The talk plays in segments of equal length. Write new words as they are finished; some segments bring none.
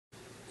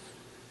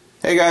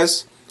Hey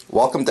guys,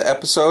 welcome to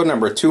episode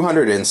number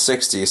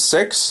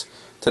 266.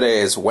 Today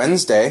is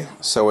Wednesday,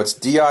 so it's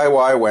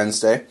DIY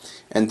Wednesday,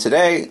 and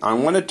today I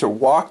wanted to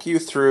walk you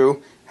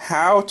through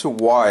how to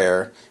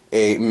wire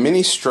a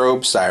mini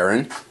strobe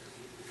siren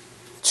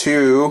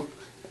to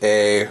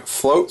a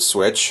float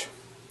switch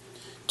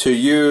to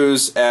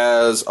use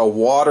as a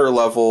water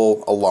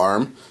level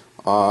alarm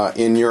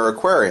in your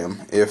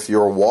aquarium. If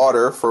your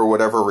water, for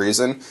whatever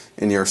reason,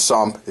 in your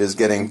sump is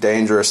getting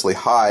dangerously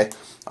high,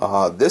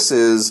 this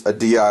is a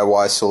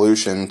DIY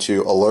solution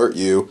to alert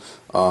you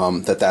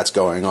that that's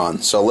going on.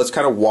 So let's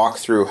kind of walk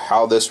through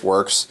how this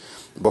works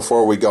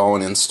before we go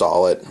and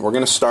install it. We're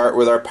going to start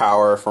with our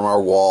power from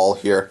our wall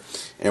here,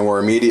 and we're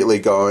immediately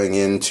going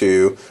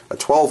into a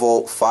 12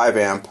 volt 5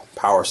 amp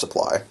power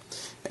supply.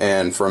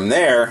 And from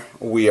there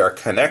we are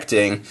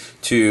connecting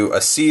to a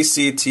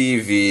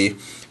CCTV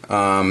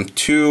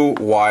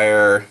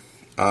 2-wire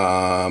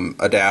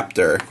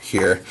adapter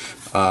here.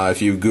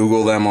 If you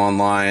Google them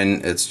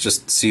online, it's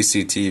just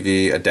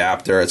CCTV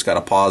adapter. It's got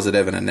a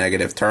positive and a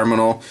negative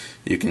terminal.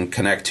 You can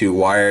connect 2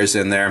 wires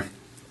in there.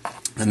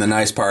 And the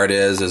nice part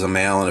is there's a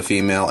male and a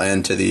female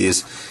end to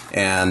these,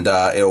 and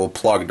it will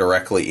plug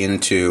directly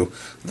into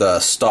the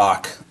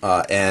stock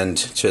end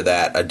to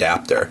that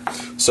adapter.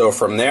 So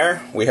from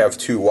there, we have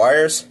 2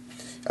 wires.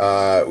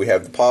 We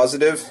have the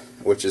positive,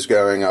 which is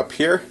going up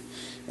here,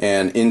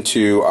 and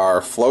into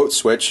our float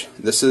switch.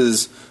 This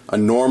is a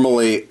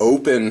normally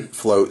open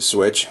float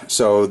switch,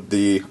 so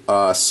the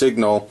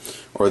signal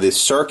or the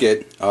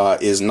circuit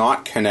is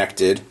not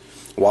connected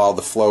while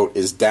the float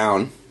is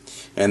down,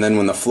 and then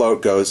when the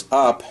float goes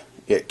up,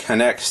 it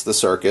connects the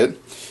circuit.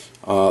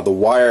 The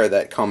wire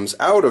that comes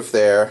out of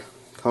there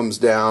comes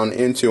down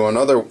into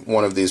another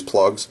one of these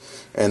plugs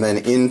and then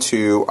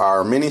into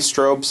our mini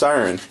strobe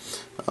siren.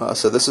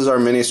 So this is our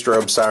mini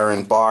strobe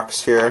siren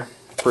box here,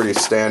 pretty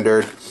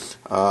standard.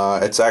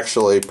 It's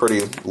actually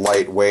pretty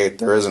lightweight.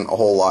 There isn't a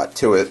whole lot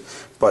to it,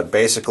 but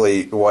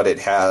basically what it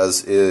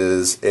has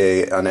is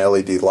an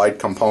LED light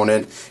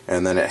component,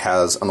 and then it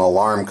has an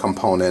alarm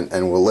component,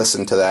 and we'll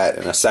listen to that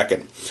in a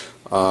second.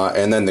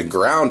 And then the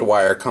ground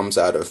wire comes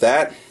out of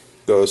that,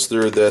 goes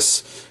through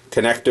this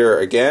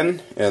connector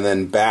again, and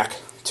then back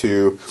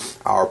to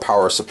our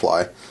power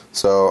supply.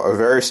 So a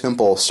very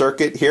simple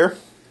circuit here,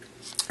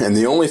 and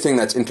the only thing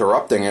that's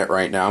interrupting it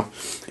right now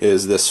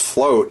is this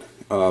float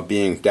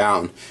being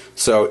down.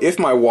 So if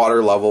my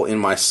water level in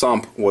my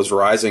sump was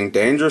rising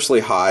dangerously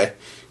high,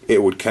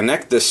 it would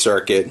connect this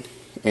circuit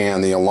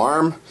and the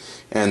alarm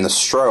and the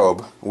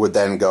strobe would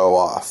then go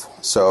off.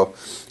 So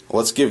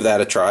let's give that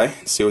a try,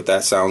 see what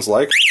that sounds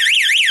like.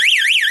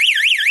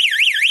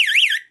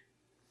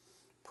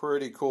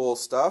 Pretty cool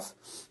stuff.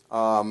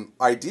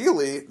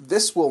 Ideally,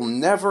 this will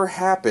never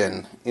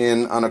happen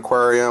in an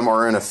aquarium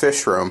or in a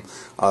fish room,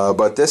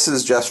 but this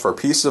is just for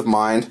peace of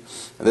mind.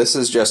 This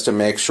is just to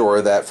make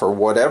sure that for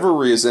whatever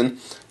reason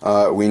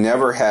we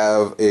never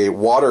have a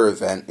water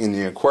event in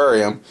the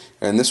aquarium,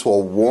 and this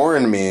will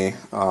warn me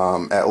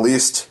at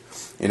least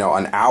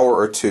an hour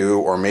or two,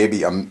 or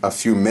maybe a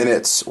few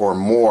minutes or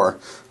more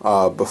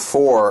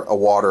before a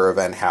water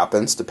event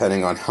happens,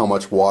 depending on how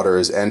much water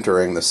is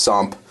entering the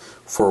sump.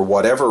 For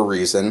whatever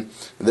reason,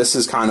 this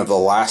is kind of the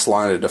last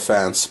line of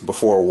defense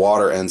before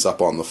water ends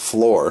up on the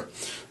floor.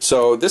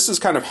 So this is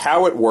kind of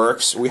how it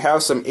works. We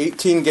have some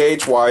 18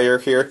 gauge wire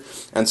here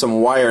and some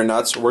wire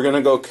nuts. We're going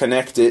to go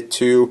connect it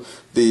to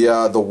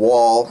the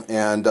wall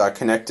and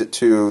connect it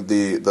to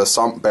the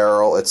sump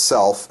barrel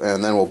itself,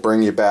 and then we'll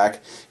bring you back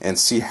and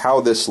see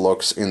how this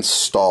looks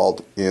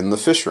installed in the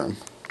fish room.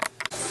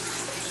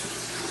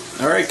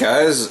 Alright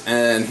guys,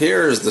 and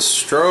here's the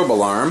strobe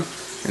alarm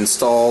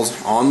installed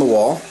on the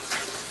wall.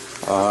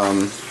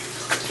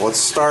 Let's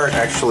start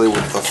actually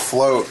with the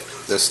float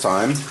this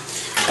time.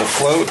 The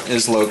float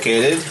is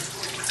located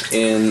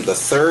in the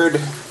 3rd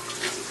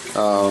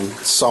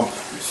sump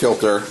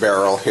filter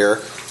barrel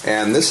here,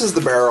 and this is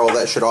the barrel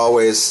that should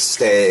always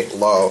stay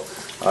low.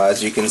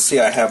 As you can see,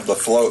 I have the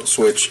float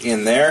switch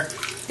in there.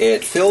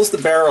 It fills the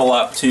barrel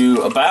up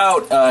to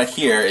about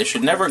here. It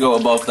should never go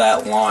above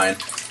that line,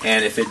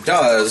 and if it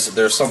does,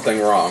 there's something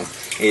wrong.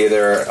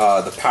 Either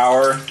the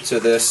power to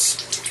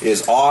this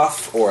is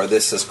off, or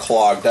this is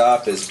clogged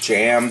up, is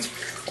jammed,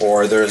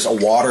 or there's a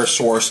water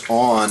source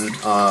on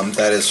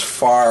that is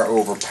far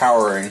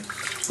overpowering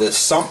this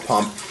sump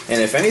pump.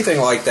 And if anything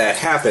like that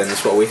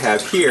happens, what we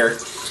have here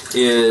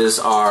is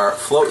our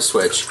float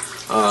switch.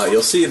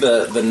 You'll see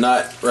the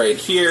nut right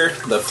here.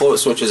 The float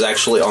switch is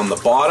actually on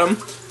the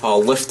bottom.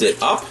 I'll lift it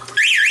up,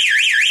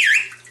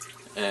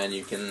 and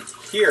you can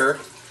hear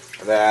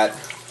that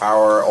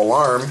our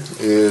alarm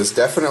is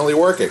definitely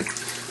working.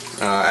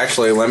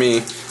 Actually, let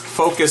me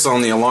focus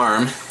on the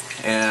alarm,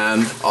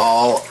 and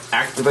I'll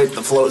activate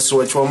the float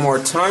switch one more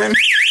time.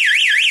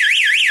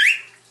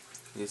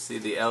 You see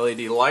the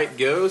LED light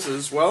goes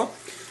as well,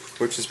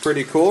 which is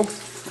pretty cool.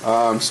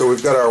 So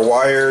we've got our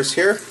wires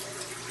here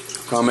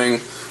coming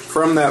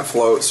from that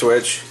float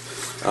switch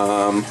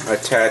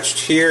attached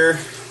here,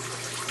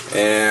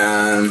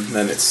 and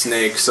then it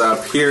snakes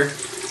up here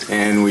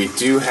and we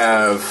do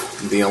have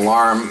the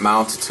alarm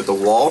mounted to the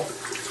wall.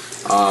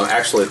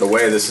 Actually, the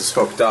way this is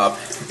hooked up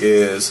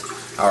is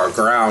our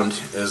ground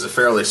is a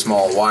fairly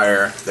small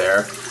wire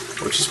there,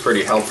 which is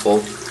pretty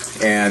helpful,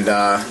 and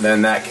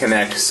then that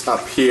connects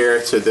up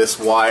here to this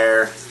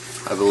wire.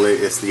 I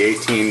believe it's the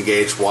 18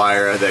 gauge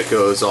wire that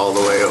goes all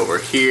the way over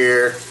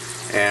here,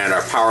 and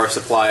our power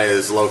supply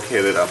is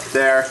located up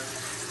there,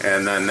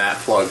 and then that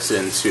plugs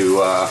into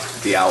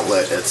the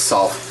outlet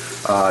itself,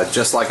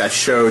 just like I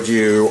showed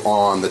you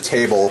on the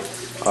table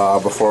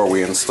before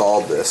we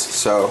installed this.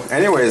 So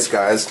anyways,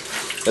 guys,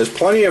 there's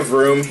plenty of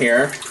room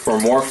here for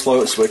more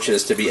float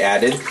switches to be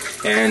added,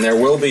 and there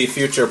will be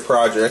future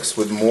projects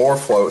with more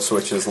float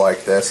switches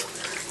like this.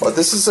 But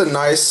this is a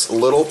nice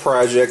little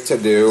project to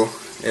do.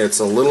 It's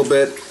a little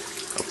bit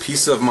a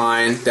peace of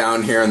mind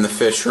down here in the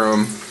fish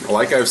room.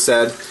 Like I've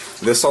said,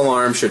 this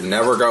alarm should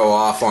never go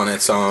off on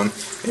its own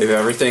if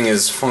everything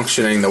is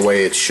functioning the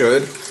way it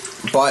should.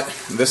 But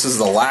this is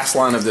the last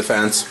line of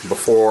defense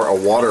before a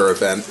water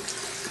event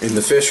in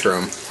the fish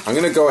room. I'm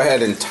going to go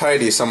ahead and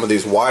tidy some of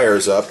these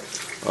wires up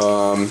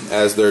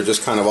as they're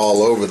just kind of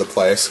all over the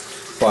place.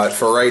 But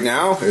for right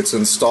now, it's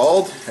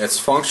installed, it's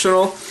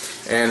functional,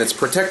 and it's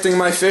protecting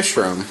my fish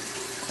room.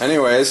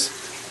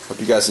 Anyways, hope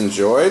you guys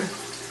enjoyed,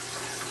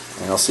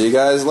 and I'll see you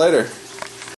guys later.